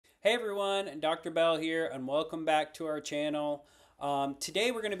Hey everyone, Dr. Bell here, and welcome back to our channel. Today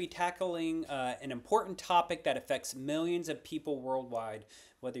we're going to be tackling an important topic that affects millions of people worldwide,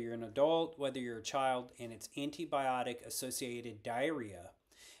 whether you're an adult, whether you're a child, and it's antibiotic-associated diarrhea,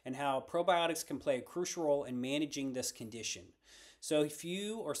 and how probiotics can play a crucial role in managing this condition. So if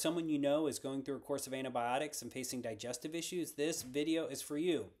you or someone you know is going through a course of antibiotics and facing digestive issues, this video is for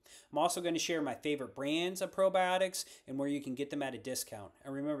you. I'm also going to share my favorite brands of probiotics and where you can get them at a discount.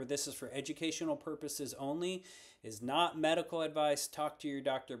 And remember, this is for educational purposes only, is not medical advice. Talk to your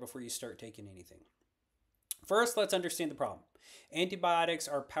doctor before you start taking anything. First, let's understand the problem. Antibiotics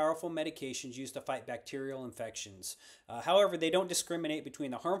are powerful medications used to fight bacterial infections. However, they don't discriminate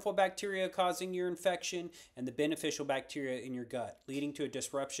between the harmful bacteria causing your infection and the beneficial bacteria in your gut, leading to a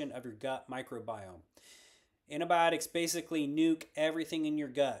disruption of your gut microbiome. Antibiotics basically nuke everything in your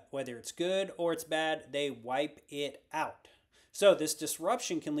gut. Whether it's good or it's bad, they wipe it out. So this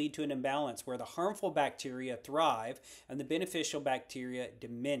disruption can lead to an imbalance where the harmful bacteria thrive and the beneficial bacteria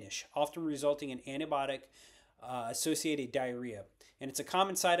diminish, often resulting in antibiotic-associated diarrhea. And it's a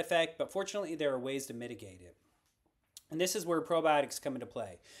common side effect, but fortunately there are ways to mitigate it. And this is where probiotics come into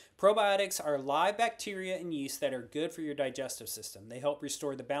play. Probiotics are live bacteria and yeast that are good for your digestive system. They help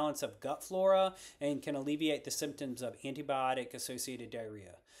restore the balance of gut flora and can alleviate the symptoms of antibiotic-associated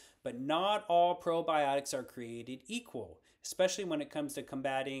diarrhea. But not all probiotics are created equal, especially when it comes to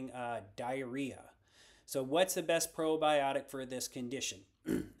combating diarrhea. So what's the best probiotic for this condition?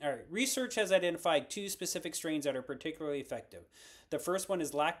 All right, research has identified two specific strains that are particularly effective. The first one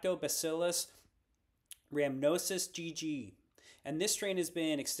is Lactobacillus rhamnosus GG. And this strain has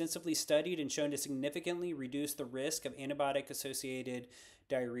been extensively studied and shown to significantly reduce the risk of antibiotic-associated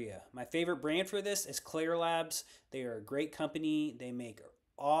diarrhea. My favorite brand for this is Klair Labs. They are a great company. They make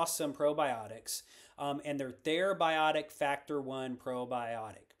awesome probiotics, and their Ther-Biotic Factor 1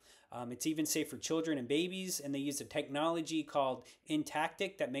 probiotic. It's even safe for children and babies, and they use a technology called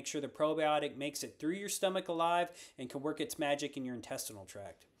Intactic that makes sure the probiotic makes it through your stomach alive and can work its magic in your intestinal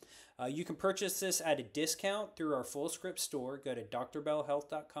tract. You can purchase this at a discount through our full script store. Go to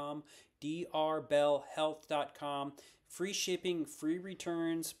drbellhealth.com, drbellhealth.com. Free shipping, free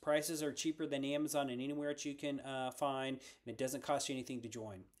returns. Prices are cheaper than Amazon and anywhere else you can find, and it doesn't cost you anything to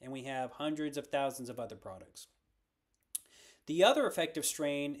join. And we have hundreds of thousands of other products. The other effective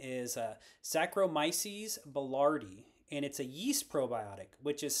strain is Saccharomyces Boulardii, and it's a yeast probiotic,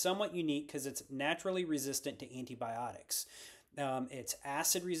 which is somewhat unique because it's naturally resistant to antibiotics. It's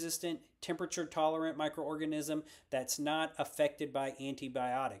acid resistant, temperature tolerant microorganism that's not affected by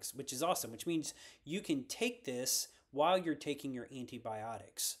antibiotics, which is awesome, which means you can take this while you're taking your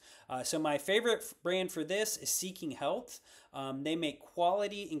antibiotics. So my favorite brand for this is Seeking Health. They make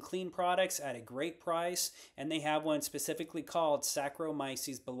quality and clean products at a great price, and they have one specifically called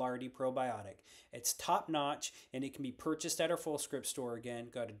Saccharomyces Boulardii Probiotic. It's top notch, and it can be purchased at our full script store. Again,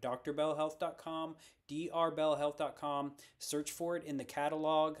 go to drbellhealth.com, drbellhealth.com, search for it in the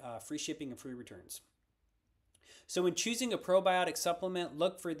catalog, free shipping and free returns. So when choosing a probiotic supplement,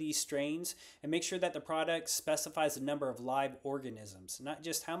 look for these strains and make sure that the product specifies the number of live organisms, not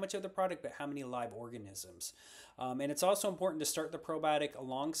just how much of the product, but how many live organisms. And it's also important to start the probiotic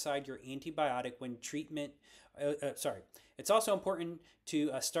alongside your antibiotic when treatment, it's also important to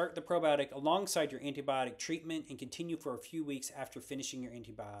start the probiotic alongside your antibiotic treatment and continue for a few weeks after finishing your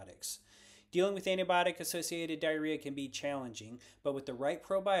antibiotics. Dealing with antibiotic-associated diarrhea can be challenging, but with the right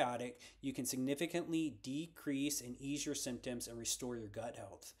probiotic, you can significantly decrease and ease your symptoms and restore your gut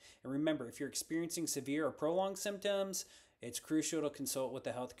health. And remember, if you're experiencing severe or prolonged symptoms, it's crucial to consult with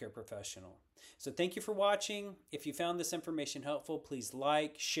a healthcare professional. So thank you for watching. If you found this information helpful, please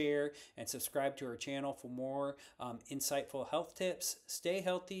like, share, and subscribe to our channel for more insightful health tips. Stay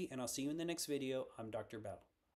healthy, and I'll see you in the next video. I'm Dr. Bell.